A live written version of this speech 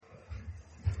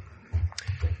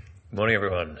Good morning,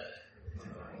 everyone.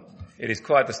 It is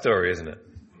quite the story, isn't it?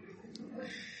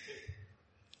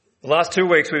 The last 2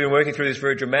 weeks we've been working through this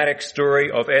very dramatic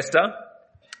story of Esther,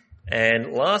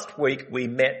 and last week we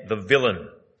met the villain.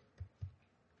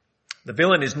 The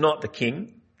villain is not the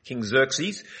king, King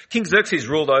Xerxes. King Xerxes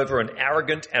ruled over an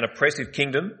arrogant and oppressive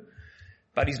kingdom,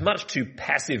 but he's much too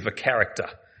passive a character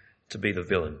to be the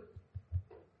villain.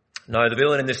 No, the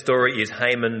villain in this story is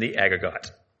Haman the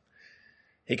Agagite.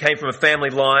 He came from a family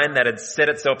line that had set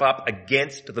itself up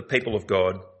against the people of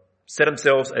God, set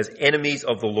themselves as enemies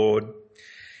of the Lord.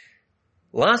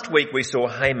 Last week we saw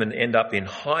Haman end up in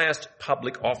highest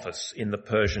public office in the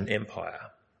Persian Empire,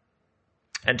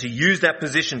 and to use that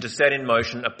position to set in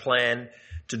motion a plan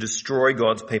to destroy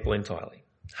God's people entirely.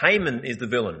 Haman is the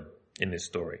villain in this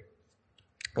story.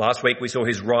 Last week we saw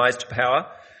his rise to power,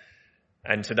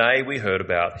 and today we heard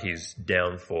about his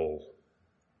downfall.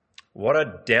 What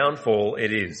a downfall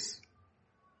it is.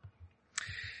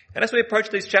 And as we approach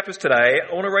these chapters today,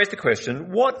 I want to raise the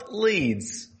question, what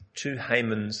leads to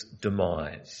Haman's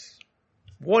demise?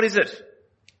 What is it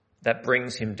that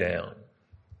brings him down?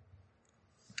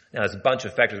 Now, there's a bunch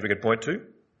of factors we could point to.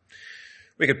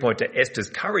 We could point to Esther's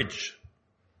courage,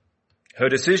 her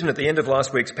decision at the end of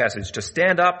last week's passage to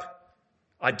stand up,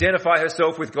 identify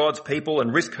herself with God's people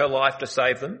and risk her life to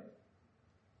save them.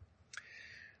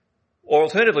 Or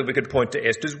alternatively, we could point to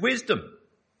Esther's wisdom.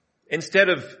 Instead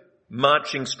of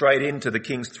marching straight into the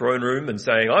king's throne room and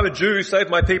saying, "I'm a Jew, save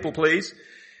my people, please,"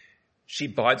 she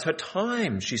bides her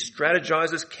time. She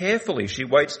strategizes carefully. She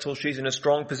waits till she's in a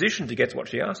strong position to get what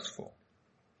she asks for.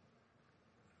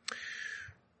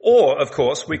 Or, of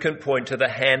course, we can point to the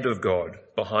hand of God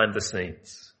behind the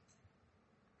scenes,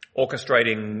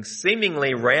 orchestrating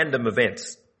seemingly random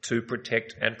events to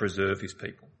protect and preserve his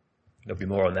people. There'll be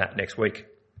more on that next week.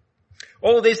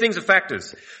 All of these things are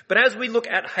factors. But as we look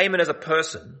at Haman as a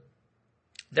person,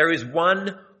 there is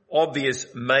one obvious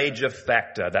major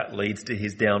factor that leads to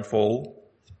his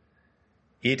downfall.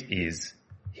 It is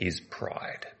his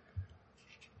pride.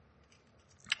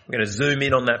 We're going to zoom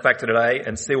in on that factor today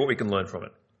and see what we can learn from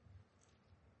it.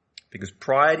 Because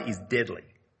pride is deadly.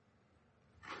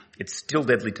 It's still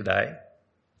deadly today,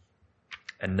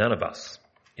 and none of us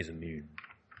is immune.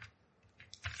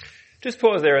 Just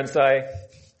pause there and say,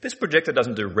 this projector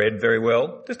doesn't do red very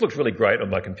well. This looks really great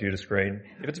on my computer screen.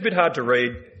 If it's a bit hard to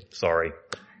read, sorry.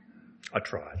 I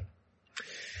tried.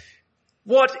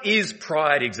 What is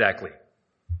pride exactly?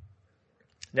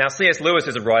 Now, C.S. Lewis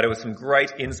is a writer with some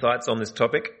great insights on this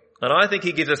topic, and I think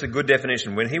he gives us a good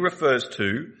definition when he refers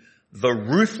to the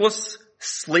ruthless,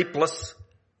 sleepless,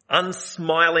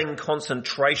 unsmiling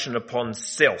concentration upon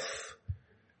self,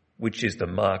 which is the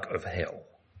mark of hell.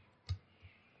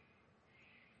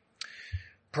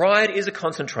 Pride is a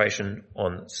concentration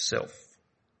on self.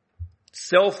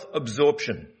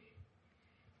 Self-absorption.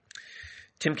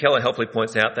 Tim Keller helpfully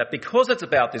points out that because it's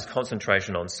about this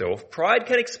concentration on self, pride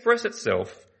can express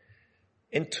itself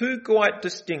in two quite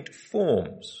distinct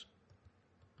forms.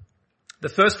 The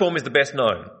first form is the best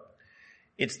known.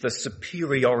 It's the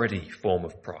superiority form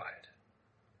of pride.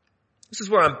 This is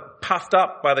where I'm puffed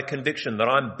up by the conviction that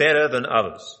I'm better than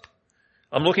others.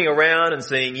 I'm looking around and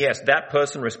seeing, yes, that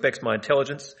person respects my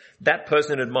intelligence, that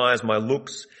person admires my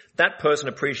looks, that person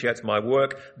appreciates my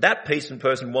work, that person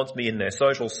wants me in their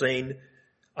social scene.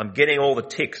 I'm getting all the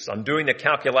ticks. I'm doing the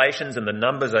calculations and the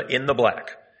numbers are in the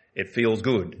black. It feels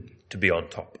good to be on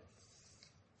top.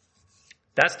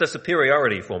 That's the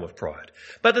superiority form of pride.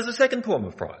 But there's a second form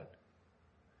of pride.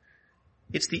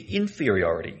 It's the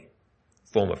inferiority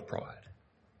form of pride.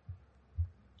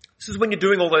 This is when you're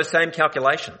doing all those same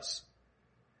calculations.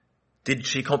 Did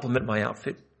she compliment my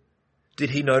outfit?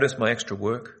 Did he notice my extra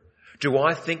work? Do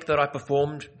I think that I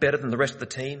performed better than the rest of the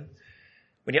team?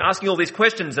 When you're asking all these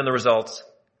questions and the results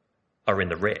are in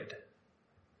the red.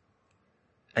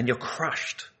 And you're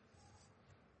crushed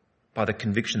by the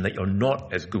conviction that you're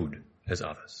not as good as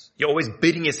others. You're always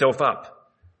beating yourself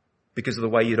up because of the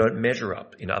way you don't measure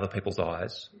up in other people's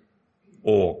eyes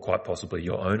or quite possibly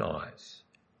your own eyes.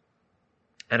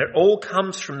 And it all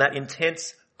comes from that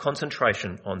intense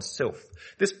concentration on self.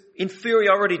 This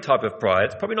inferiority type of pride,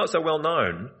 it's probably not so well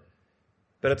known,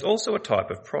 but it's also a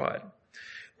type of pride.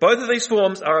 Both of these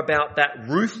forms are about that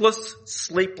ruthless,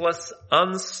 sleepless,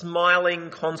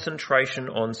 unsmiling concentration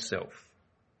on self.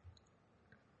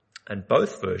 And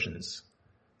both versions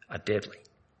are deadly.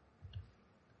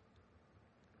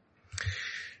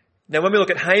 Now, when we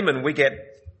look at Haman, we get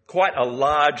quite a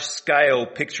large-scale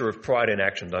picture of pride in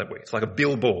action, don't we? It's like a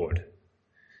billboard.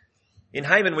 In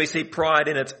Haman, we see pride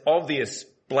in its obvious,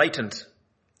 blatant,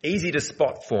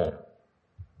 easy-to-spot form.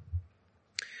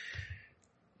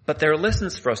 But there are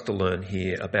lessons for us to learn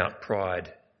here about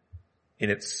pride in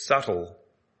its subtle,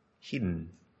 hidden,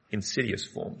 insidious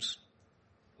forms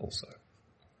also.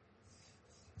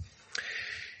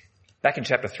 Back in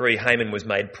chapter 3, Haman was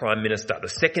made prime minister, the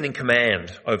second in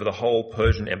command over the whole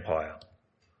Persian Empire.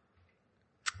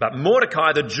 But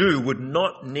Mordecai the Jew would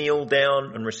not kneel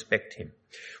down and respect him.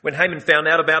 When Haman found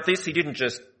out about this, he didn't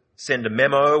just send a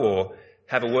memo or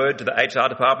have a word to the HR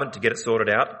department to get it sorted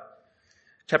out.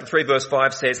 Chapter 3 verse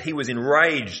 5 says he was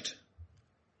enraged.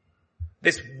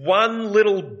 This one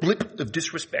little blip of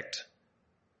disrespect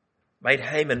made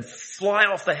Haman fly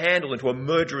off the handle into a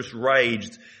murderous rage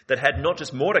that had not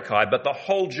just Mordecai, but the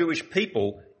whole Jewish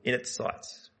people in its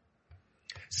sights.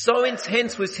 So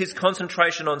intense was his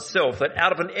concentration on self that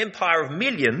out of an empire of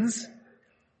millions,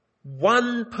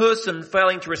 one person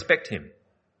failing to respect him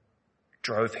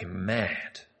drove him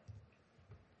mad.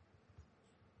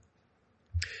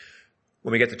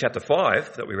 When we get to chapter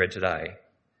 5 that we read today,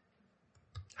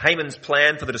 Haman's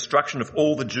plan for the destruction of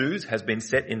all the Jews has been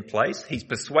set in place. He's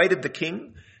persuaded the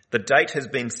king. The date has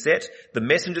been set. The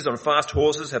messengers on fast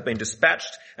horses have been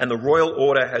dispatched, and the royal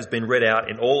order has been read out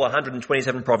in all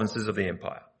 127 provinces of the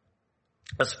empire.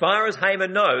 As far as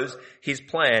Haman knows, his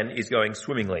plan is going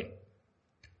swimmingly.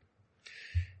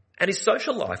 And his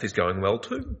social life is going well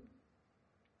too.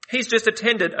 He's just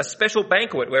attended a special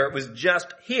banquet where it was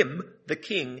just him, the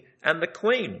king, and the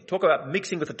queen. Talk about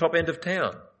mixing with the top end of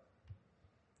town.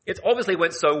 It obviously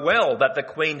went so well that the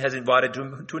Queen has invited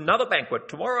him to another banquet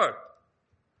tomorrow.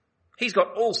 He's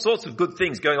got all sorts of good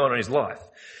things going on in his life.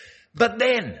 But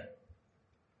then,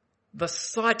 the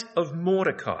sight of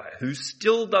Mordecai, who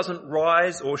still doesn't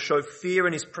rise or show fear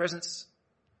in his presence,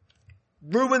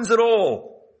 ruins it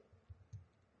all.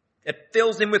 It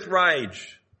fills him with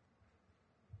rage.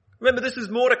 Remember, this is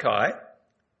Mordecai,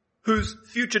 whose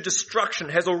future destruction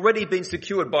has already been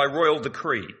secured by royal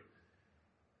decree.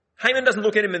 Haman doesn't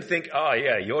look at him and think, oh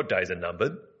yeah, your days are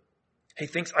numbered. He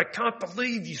thinks, I can't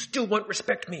believe you still won't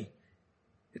respect me.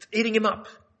 It's eating him up.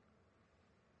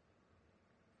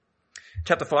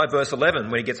 Chapter 5 verse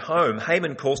 11, when he gets home,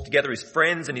 Haman calls together his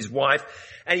friends and his wife,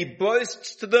 and he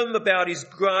boasts to them about his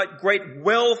great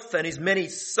wealth and his many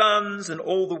sons and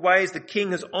all the ways the king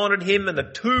has honoured him and the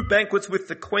 2 banquets with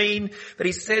the queen. But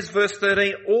he says, verse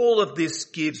 13, all of this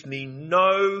gives me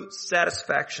no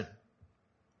satisfaction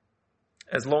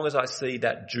as long as I see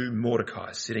that Jew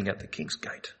Mordecai sitting at the king's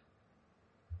gate.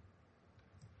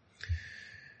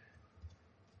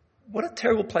 What a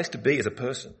terrible place to be as a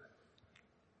person,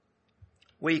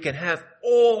 where you can have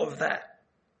all of that,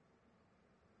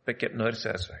 but get no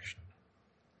satisfaction.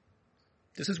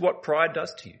 This is what pride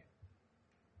does to you.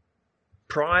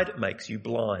 Pride makes you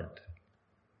blind.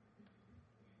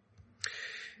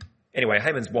 Anyway,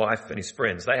 Haman's wife and his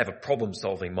friends, they have a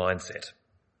problem-solving mindset.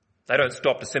 They don't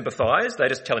stop to sympathise, they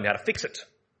just tell him how to fix it.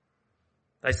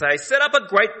 They say, set up a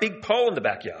great big pole in the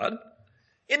backyard.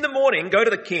 In the morning, go to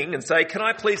the king and say, can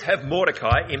I please have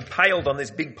Mordecai impaled on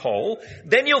this big pole?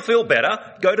 Then you'll feel better,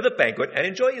 go to the banquet and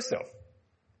enjoy yourself.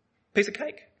 Piece of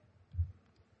cake.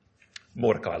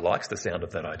 Mordecai likes the sound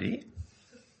of that idea.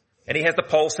 And he has the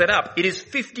pole set up. It is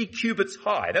 50 cubits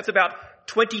high. That's about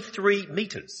 23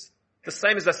 metres. The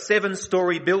same as a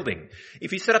 7-storey building.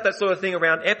 If you set up that sort of thing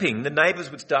around Epping, the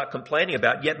neighbours would start complaining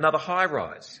about yet another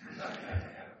high-rise.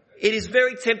 It is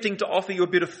very tempting to offer you a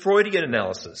bit of Freudian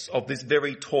analysis of this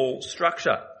very tall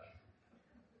structure.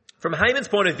 From Haman's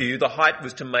point of view, the height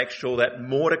was to make sure that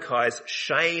Mordecai's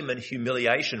shame and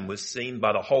humiliation was seen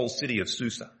by the whole city of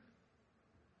Susa.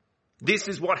 This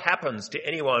is what happens to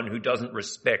anyone who doesn't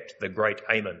respect the great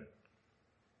Haman.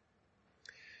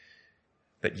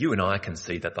 But you and I can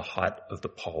see that the height of the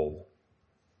pole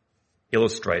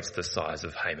illustrates the size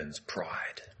of Haman's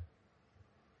pride.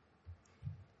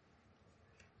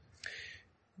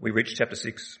 We reach chapter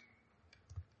 6,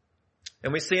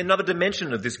 and we see another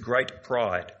dimension of this great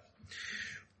pride.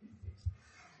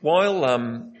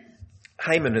 While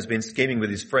Haman has been scheming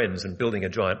with his friends and building a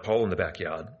giant pole in the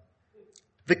backyard,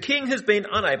 the king has been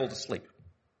unable to sleep.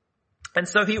 And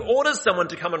so he orders someone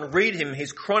to come and read him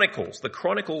his chronicles,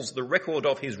 the record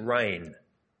of his reign.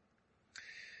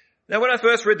 Now, when I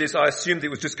first read this, I assumed it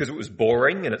was just because it was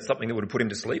boring and it's something that would have put him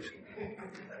to sleep.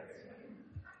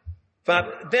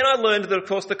 But then I learned that, of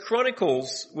course, the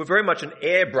chronicles were very much an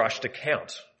airbrushed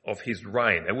account of his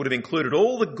reign. They would have included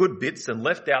all the good bits and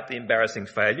left out the embarrassing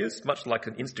failures, much like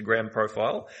an Instagram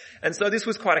profile. And so this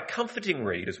was quite a comforting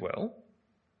read as well.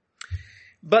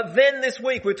 But then this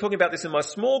week, we were talking about this in my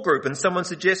small group, and someone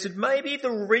suggested maybe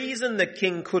the reason the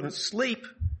king couldn't sleep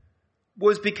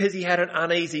was because he had an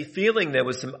uneasy feeling there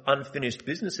was some unfinished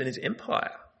business in his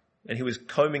empire. and he was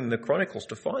combing the Chronicles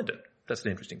to find it. That's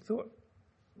an interesting thought.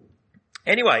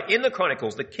 Anyway, in the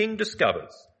Chronicles, the king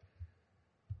discovers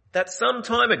that some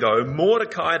time ago,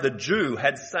 Mordecai the Jew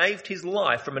had saved his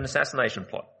life from an assassination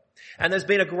plot. And there's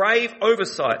been a grave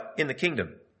oversight in the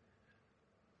kingdom.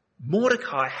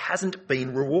 Mordecai hasn't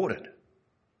been rewarded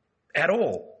at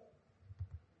all.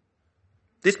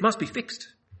 This must be fixed.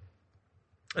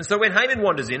 And so when Haman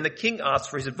wanders in, the king asks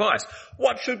for his advice.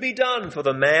 What should be done for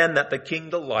the man that the king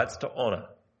delights to honour?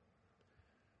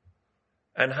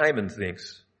 And Haman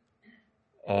thinks,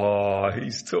 oh,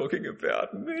 he's talking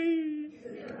about me.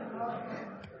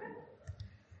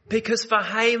 Because for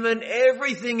Haman,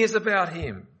 everything is about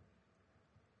him.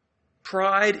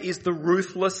 Pride is the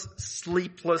ruthless,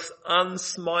 sleepless,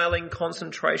 unsmiling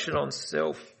concentration on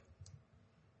self.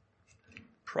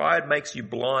 Pride makes you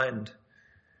blind,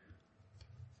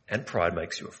 and pride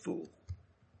makes you a fool.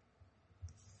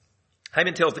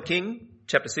 Haman tells the king,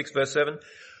 chapter 6, verse 7,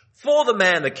 for the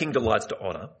man the king delights to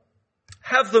honour,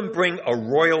 have them bring a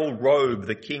royal robe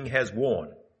the king has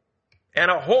worn, and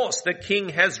a horse the king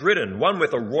has ridden, one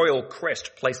with a royal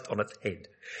crest placed on its head.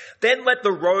 Then let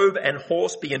the robe and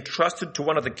horse be entrusted to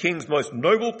one of the king's most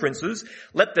noble princes.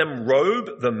 Let them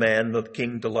robe the man the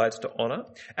king delights to honour,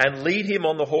 and lead him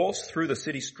on the horse through the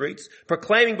city streets,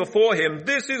 proclaiming before him,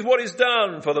 this is what is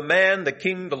done for the man the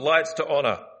king delights to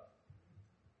honour.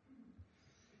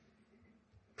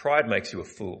 Pride makes you a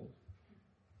fool.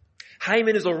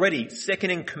 Haman is already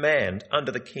second in command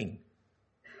under the king.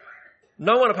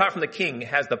 No one apart from the king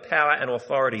has the power and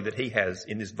authority that he has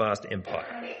in this vast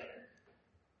empire.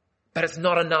 But it's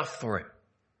not enough for him.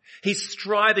 He's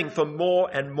striving for more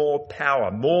and more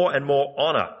power, more and more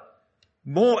honour,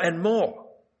 more and more.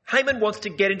 Haman wants to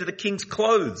get into the king's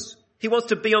clothes. He wants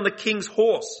to be on the king's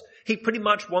horse. He pretty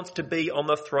much wants to be on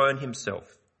the throne himself.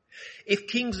 If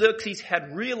King Xerxes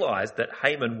had realised that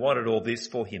Haman wanted all this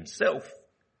for himself,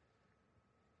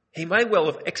 he may well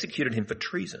have executed him for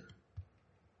treason.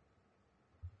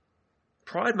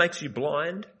 Pride makes you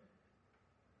blind,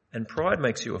 and pride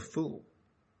makes you a fool.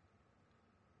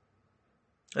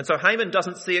 And so Haman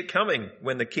doesn't see it coming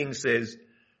when the king says,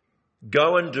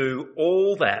 go and do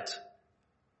all that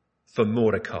for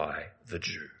Mordecai the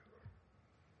Jew.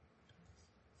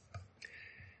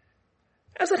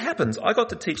 As it happens, I got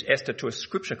to teach Esther to a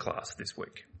scripture class this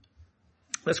week.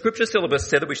 The scripture syllabus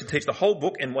said that we should teach the whole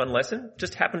book in one lesson.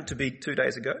 Just happened to be 2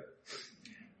 days ago.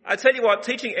 I tell you what,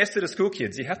 teaching Esther to school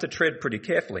kids, you have to tread pretty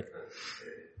carefully.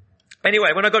 Anyway,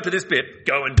 when I got to this bit,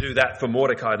 go and do that for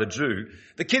Mordecai the Jew,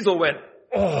 the kids all went,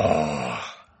 oh.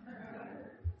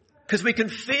 Because we can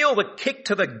feel the kick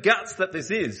to the guts that this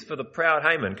is for the proud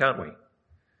Haman, can't we?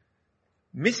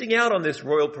 Missing out on this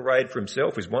royal parade for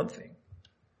himself is one thing.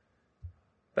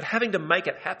 But having to make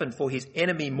it happen for his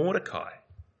enemy Mordecai,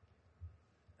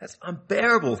 that's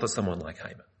unbearable for someone like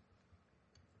Haman.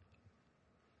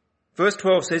 Verse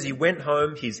 12 says he went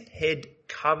home, his head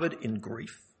covered in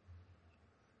grief.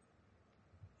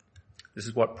 This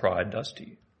is what pride does to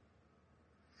you.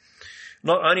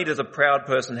 Not only does a proud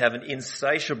person have an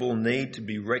insatiable need to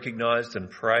be recognised and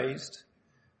praised,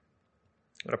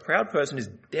 but a proud person is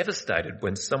devastated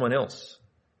when someone else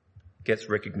gets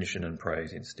recognition and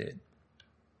praise instead.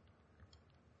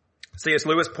 C.S.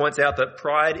 Lewis points out that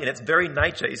pride in its very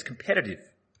nature is competitive.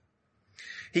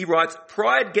 He writes,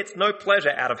 pride gets no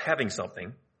pleasure out of having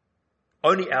something,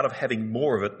 only out of having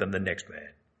more of it than the next man.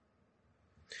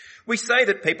 We say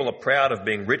that people are proud of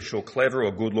being rich or clever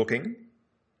or good looking,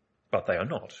 but they are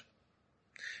not.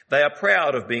 They are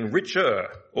proud of being richer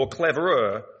or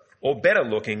cleverer or better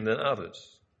looking than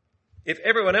others. If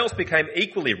everyone else became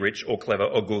equally rich or clever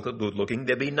or good looking,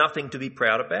 there'd be nothing to be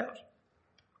proud about.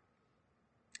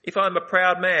 If I'm a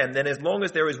proud man, then as long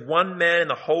as there is one man in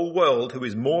the whole world who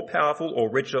is more powerful or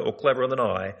richer or cleverer than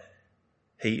I,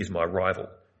 he is my rival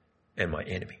and my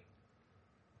enemy.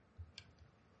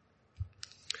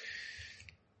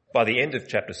 By the end of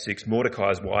chapter 6,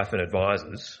 Mordecai's wife and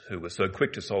advisors, who were so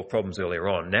quick to solve problems earlier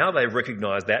on, now they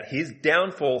recognise that his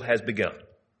downfall has begun.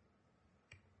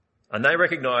 And they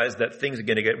recognise that things are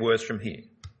going to get worse from here.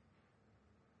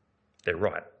 They're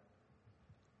right.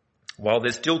 While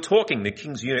they're still talking, the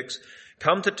king's eunuchs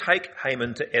come to take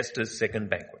Haman to Esther's second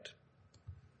banquet.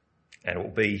 And it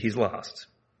will be his last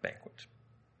banquet.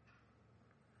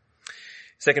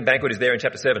 Second banquet is there in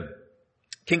chapter 7.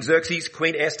 King Xerxes,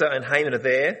 Queen Esther and Haman are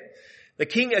there. The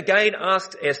king again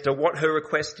asks Esther what her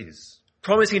request is,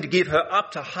 promising to give her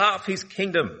up to half his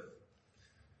kingdom.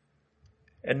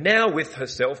 And now with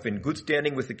herself in good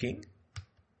standing with the king,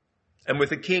 and with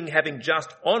the king having just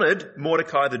honoured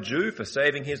Mordecai the Jew for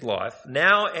saving his life,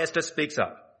 now Esther speaks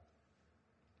up.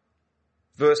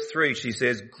 Verse 3, she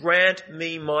says, "Grant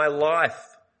me my life.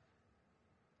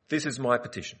 This is my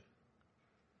petition.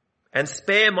 And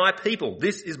spare my people.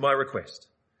 This is my request.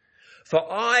 For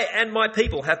I and my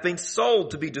people have been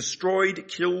sold to be destroyed,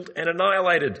 killed, and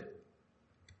annihilated."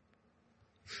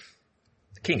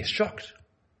 The king is shocked.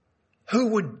 Who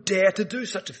would dare to do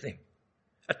such a thing?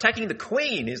 Attacking the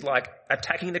queen is like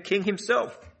attacking the king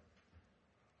himself.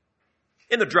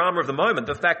 In the drama of the moment,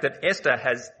 the fact that Esther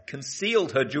has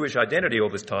concealed her Jewish identity all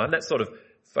this time, that sort of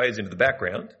fades into the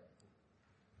background.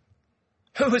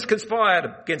 Who has conspired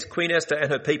against Queen Esther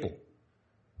and her people?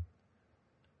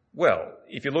 Well,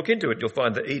 if you look into it, you'll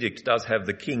find the edict does have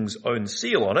the king's own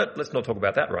seal on it. Let's not talk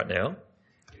about that right now.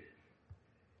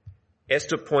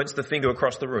 Esther points the finger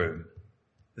across the room.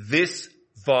 This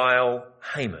vile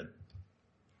Haman.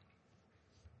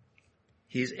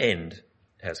 His end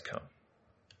has come.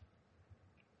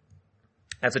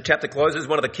 As the chapter closes,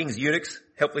 one of the king's eunuchs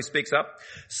helpfully speaks up.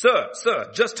 Sir,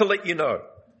 just to let you know,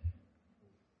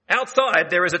 outside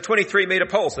there is a 23-metre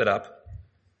pole set up.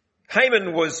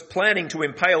 Haman was planning to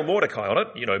impale Mordecai on it.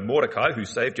 You know, Mordecai who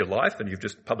saved your life and you've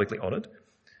just publicly honoured.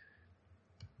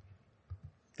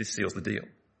 This seals the deal.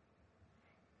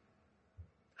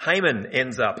 Haman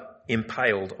ends up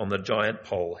impaled on the giant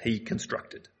pole he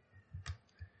constructed.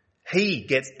 He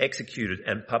gets executed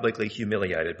and publicly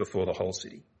humiliated before the whole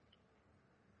city.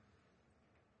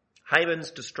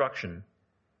 Haman's destruction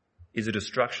is a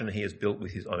destruction he has built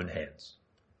with his own hands.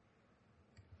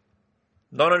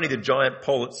 Not only the giant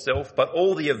pole itself, but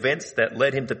all the events that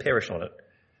led him to perish on it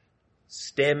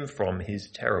stem from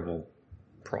his terrible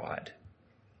pride.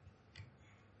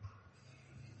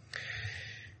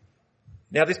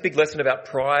 Now, this big lesson about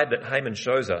pride that Haman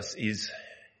shows us is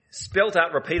spelt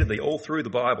out repeatedly all through the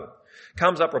Bible.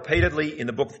 Comes up repeatedly in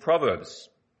the book of Proverbs.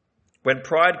 When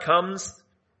pride comes,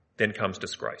 then comes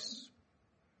disgrace.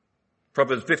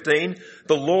 Proverbs 15,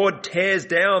 the Lord tears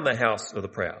down the house of the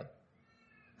proud.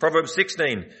 Proverbs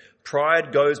 16,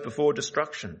 pride goes before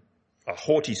destruction, a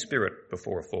haughty spirit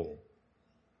before a fall.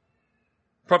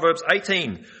 Proverbs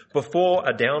 18, before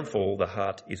a downfall the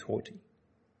heart is haughty.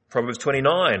 Proverbs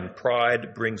 29,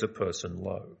 pride brings a person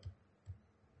low.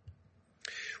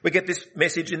 We get this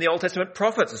message in the Old Testament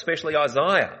prophets, especially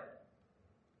Isaiah.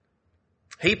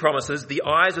 He promises the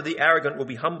eyes of the arrogant will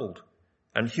be humbled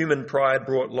and human pride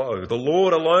brought low. The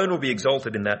Lord alone will be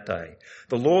exalted in that day.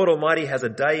 The Lord Almighty has a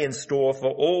day in store for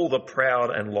all the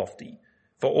proud and lofty,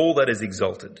 for all that is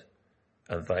exalted,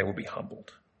 and they will be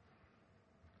humbled.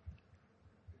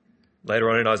 Later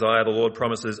on in Isaiah, the Lord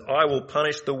promises, I will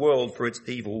punish the world for its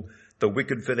evil, the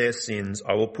wicked for their sins.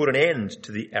 I will put an end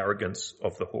to the arrogance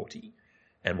of the haughty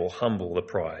and will humble the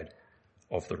pride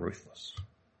of the ruthless.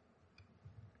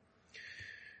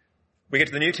 We get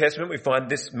to the New Testament, we find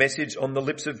this message on the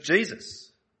lips of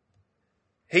Jesus.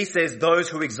 He says, those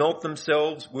who exalt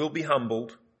themselves will be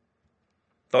humbled.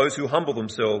 Those who humble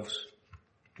themselves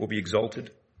will be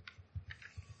exalted.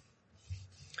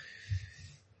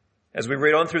 As we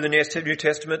read on through the New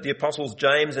Testament, the apostles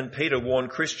James and Peter warn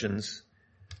Christians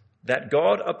that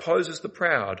God opposes the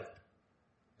proud,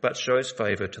 but shows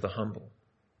favour to the humble.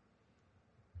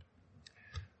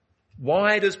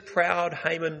 Why does proud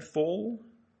Haman fall?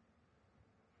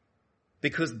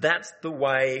 Because that's the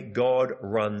way God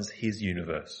runs his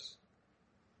universe.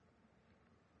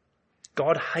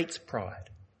 God hates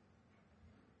pride.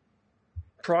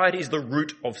 Pride is the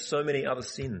root of so many other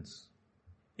sins.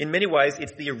 In many ways,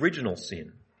 it's the original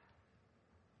sin.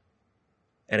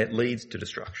 And it leads to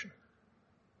destruction.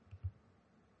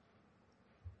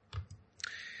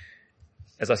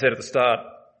 As I said at the start,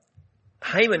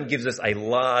 Haman gives us a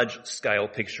large-scale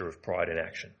picture of pride in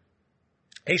action.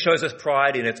 He shows us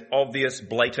pride in its obvious,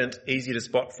 blatant,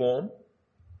 easy-to-spot form.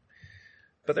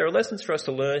 But there are lessons for us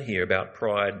to learn here about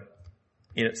pride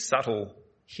in its subtle,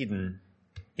 hidden,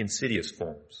 insidious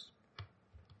forms.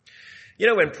 You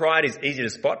know when pride is easy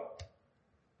to spot?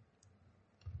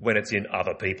 When it's in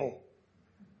other people.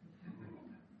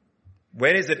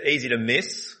 When is it easy to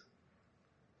miss?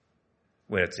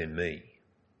 When it's in me.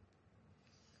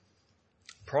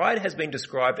 Pride has been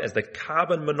described as the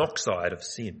carbon monoxide of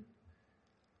sin.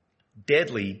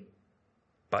 Deadly,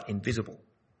 but invisible.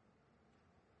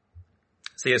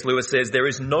 C.S. Lewis says, there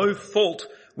is no fault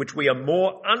which we are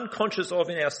more unconscious of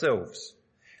in ourselves,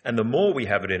 and the more we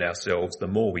have it in ourselves, the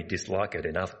more we dislike it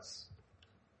in others.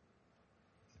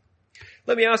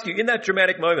 Let me ask you, in that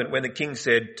dramatic moment when the king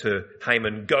said to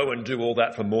Haman, go and do all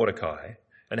that for Mordecai,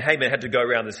 and Haman had to go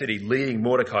around the city leading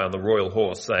Mordecai on the royal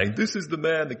horse saying, this is the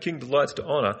man the king delights to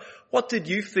honour, what did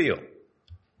you feel?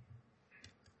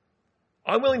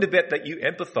 I'm willing to bet that you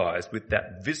empathised with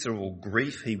that visceral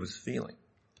grief he was feeling.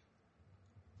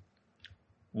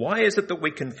 Why is it that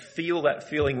we can feel that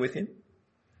feeling with him?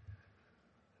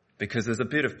 Because there's a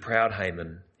bit of proud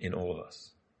Haman in all of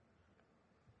us.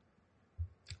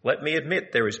 Let me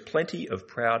admit there is plenty of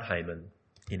proud Haman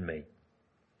in me.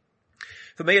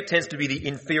 For me, it tends to be the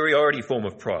inferiority form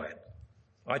of pride.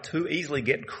 I too easily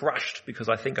get crushed because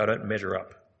I think I don't measure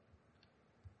up.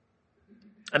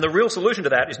 And the real solution to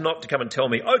that is not to come and tell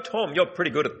me, oh, Tom, you're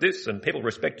pretty good at this and people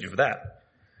respect you for that.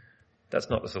 That's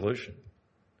not the solution.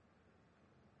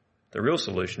 The real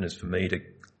solution is for me to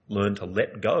learn to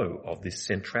let go of this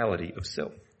centrality of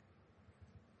self.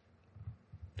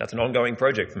 That's an ongoing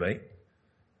project for me.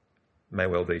 May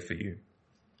well be for you.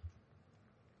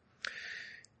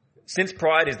 Since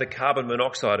pride is the carbon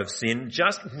monoxide of sin,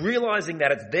 just realizing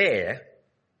that it's there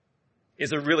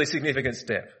is a really significant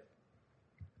step.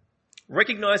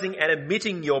 Recognizing and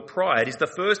admitting your pride is the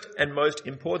first and most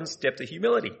important step to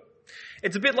humility.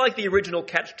 It's a bit like the original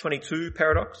Catch-22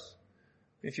 paradox.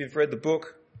 If you've read the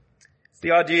book, it's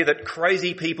the idea that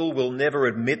crazy people will never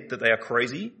admit that they are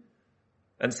crazy.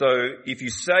 And so if you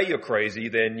say you're crazy,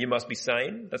 then you must be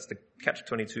sane. That's the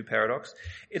Catch-22 paradox.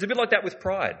 It's a bit like that with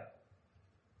pride.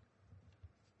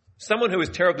 Someone who is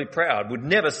terribly proud would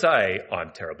never say,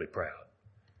 I'm terribly proud.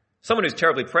 Someone who's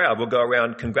terribly proud will go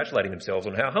around congratulating themselves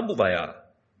on how humble they are.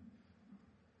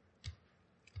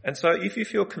 And so if you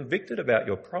feel convicted about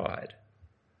your pride,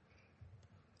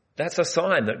 that's a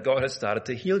sign that God has started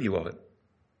to heal you of it.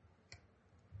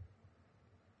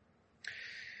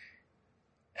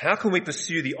 How can we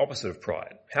pursue the opposite of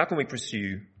pride? How can we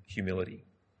pursue humility?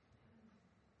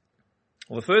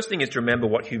 Well, the first thing is to remember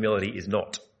what humility is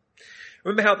not.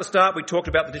 Remember how at the start we talked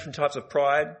about the different types of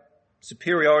pride?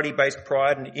 Superiority-based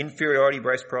pride and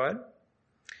inferiority-based pride.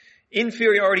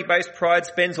 Inferiority-based pride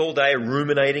spends all day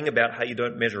ruminating about how you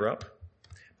don't measure up.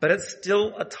 But it's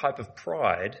still a type of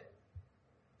pride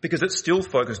because it's still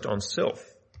focused on self.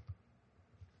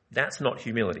 That's not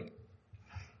humility.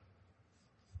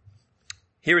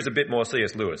 Here is a bit more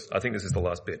C.S. Lewis. I think this is the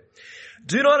last bit.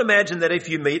 Do not imagine that if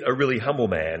you meet a really humble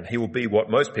man, he will be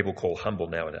what most people call humble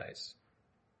nowadays.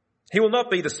 He will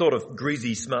not be the sort of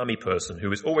greasy, smarmy person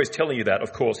who is always telling you that,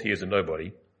 of course, he is a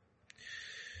nobody.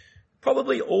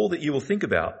 Probably all that you will think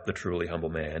about the truly humble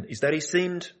man is that he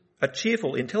seemed a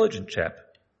cheerful, intelligent chap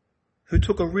who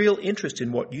took a real interest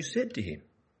in what you said to him.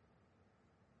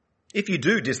 If you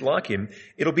do dislike him,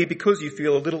 it'll be because you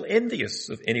feel a little envious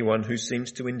of anyone who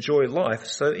seems to enjoy life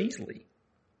so easily.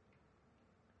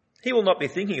 He will not be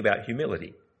thinking about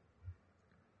humility.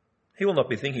 He will not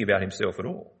be thinking about himself at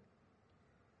all.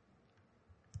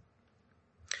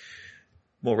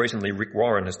 More recently, Rick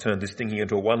Warren has turned this thinking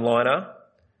into a one-liner.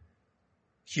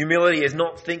 Humility is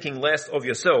not thinking less of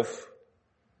yourself,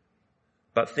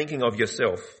 but thinking of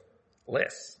yourself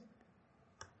less.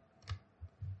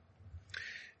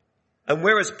 And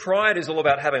whereas pride is all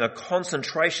about having a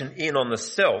concentration in on the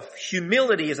self,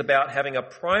 humility is about having a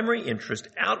primary interest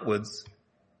outwards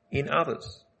in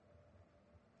others.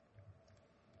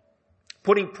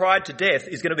 Putting pride to death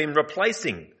is going to mean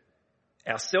replacing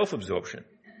our self-absorption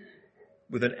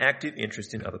with an active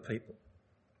interest in other people.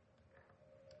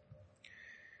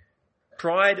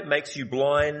 Pride makes you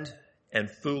blind and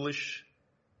foolish,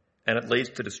 and it leads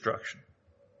to destruction.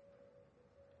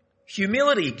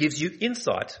 Humility gives you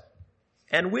insight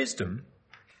and wisdom,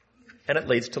 and it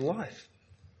leads to life.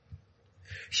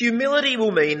 Humility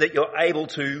will mean that you're able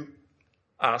to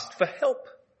ask for help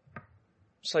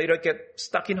so you don't get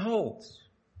stuck in holes.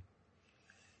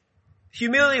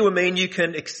 Humility will mean you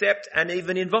can accept and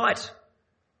even invite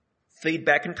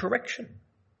feedback and correction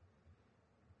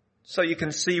so you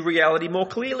can see reality more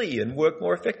clearly and work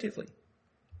more effectively.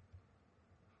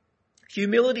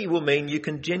 Humility will mean you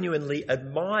can genuinely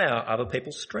admire other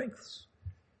people's strengths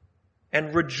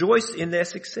and rejoice in their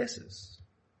successes.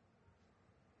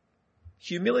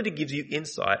 Humility gives you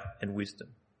insight and wisdom.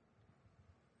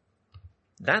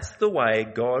 That's the way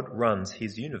God runs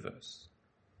his universe.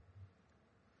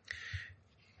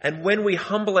 And when we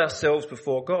humble ourselves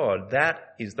before God,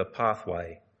 that is the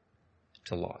pathway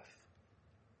to life.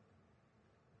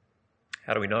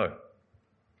 How do we know?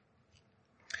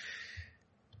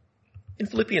 In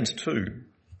Philippians 2,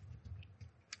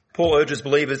 Paul urges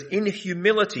believers, in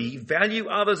humility, value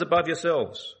others above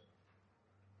yourselves,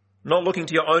 not looking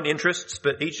to your own interests,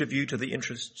 but each of you to the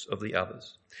interests of the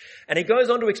others. And he goes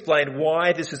on to explain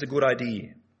why this is a good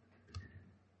idea.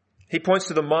 He points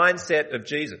to the mindset of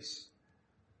Jesus,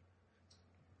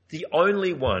 the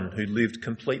only one who lived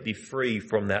completely free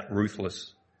from that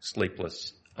ruthless,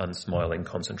 sleepless, unsmiling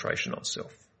concentration on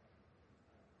self.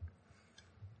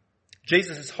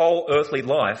 Jesus' whole earthly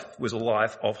life was a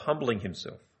life of humbling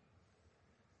himself.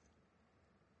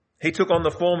 He took on the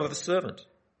form of a servant.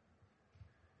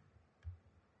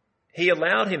 He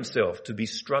allowed himself to be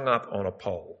strung up on a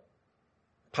pole,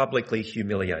 publicly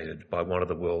humiliated by one of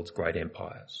the world's great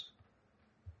empires,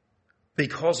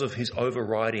 because of his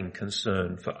overriding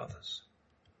concern for others.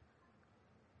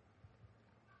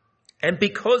 And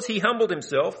because he humbled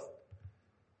himself,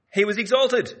 he was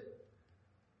exalted.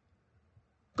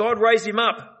 God raised him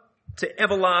up to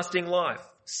everlasting life,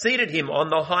 seated him on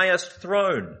the highest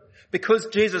throne. Because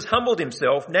Jesus humbled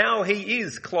himself, now he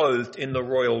is clothed in the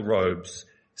royal robes,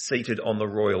 seated on the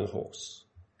royal horse.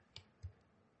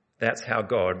 That's how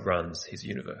God runs his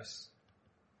universe.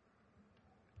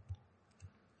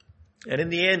 And in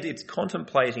the end, it's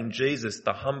contemplating Jesus,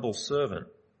 the humble servant,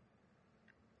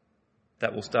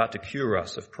 that will start to cure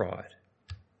us of pride.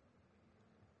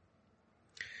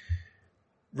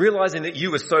 Realizing that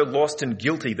you were so lost and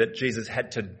guilty that Jesus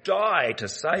had to die to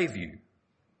save you,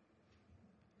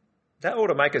 that ought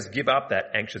to make us give up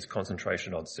that anxious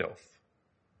concentration on self,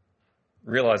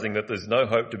 realizing that there's no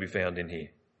hope to be found in here.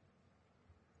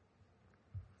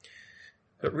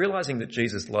 But realizing that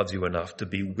Jesus loves you enough to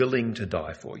be willing to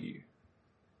die for you.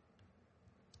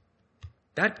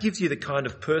 That gives you the kind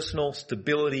of personal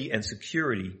stability and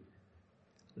security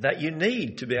that you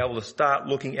need to be able to start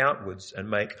looking outwards and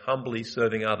make humbly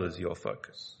serving others your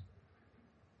focus.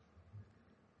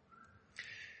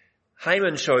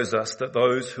 Haman shows us that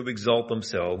those who exalt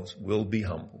themselves will be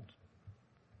humbled.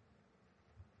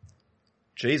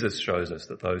 Jesus shows us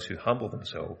that those who humble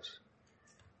themselves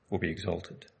will be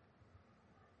exalted.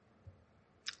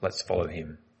 Let's follow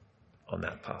him on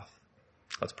that path.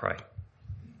 Let's pray.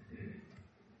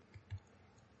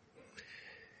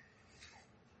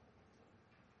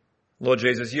 Lord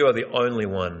Jesus, you are the only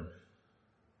one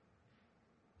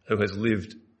who has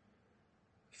lived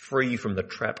free from the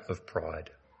trap of pride.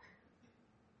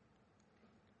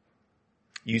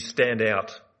 You stand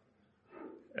out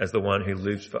as the one who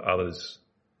lived for others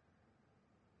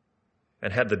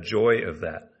and had the joy of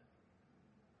that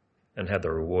and had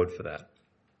the reward for that.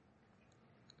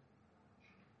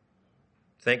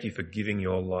 Thank you for giving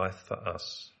your life for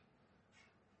us.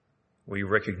 We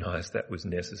recognize that was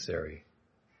necessary,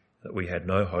 that we had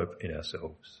no hope in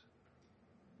ourselves.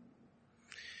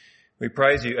 We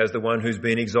praise you as the one who's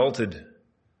been exalted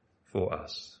for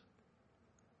us.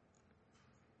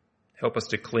 Help us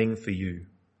to cling for you,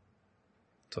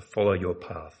 to follow your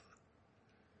path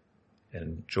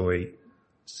and enjoy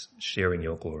sharing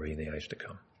your glory in the age to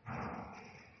come.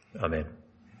 Amen.